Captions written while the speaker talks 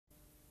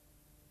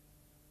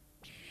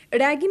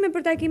Reagime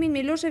për takimin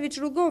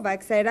Millosheviç-Rugova,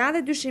 kësaj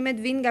radhe dyshimet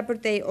vinë nga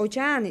përtej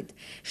oqeanit.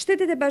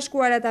 Shtetet e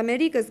Bashkuara të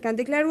Amerikës kanë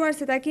deklaruar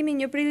se takimi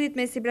një prillit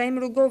mes Ibrahim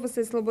Rugovës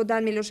e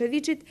Sllobodan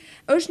Millosheviçit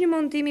është një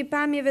montim i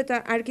pamjeve të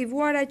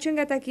arkivuara që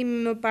nga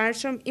takimi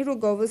mëparshëm i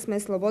Rugovës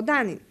me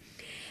Sllobodanin.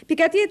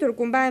 Pika tjetër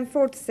ku mbahen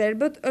fort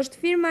serbët është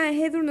firma e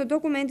hedhur në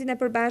dokumentin e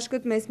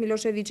përbashkët mes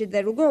Millosheviçit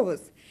dhe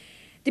Rugovës.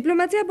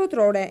 Diplomacia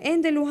botërore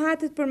ende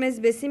luhatet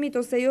përmes besimit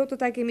ose jo të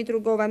takimit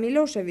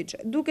Rugova-Millosheviç,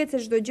 duket se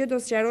çdo gjë do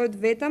sqarohet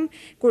vetëm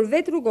kur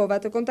vetë Rugova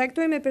të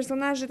kontaktojë me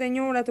personazhet e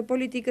njohura të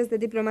politikës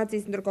dhe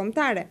diplomacisë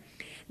ndërkombëtare.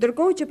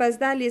 Ndërkohë që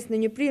pas daljes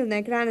në një prill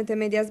në ekranet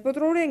e medias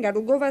botërore, nga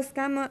Rugova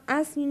s'ka më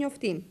asnjë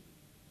njoftim.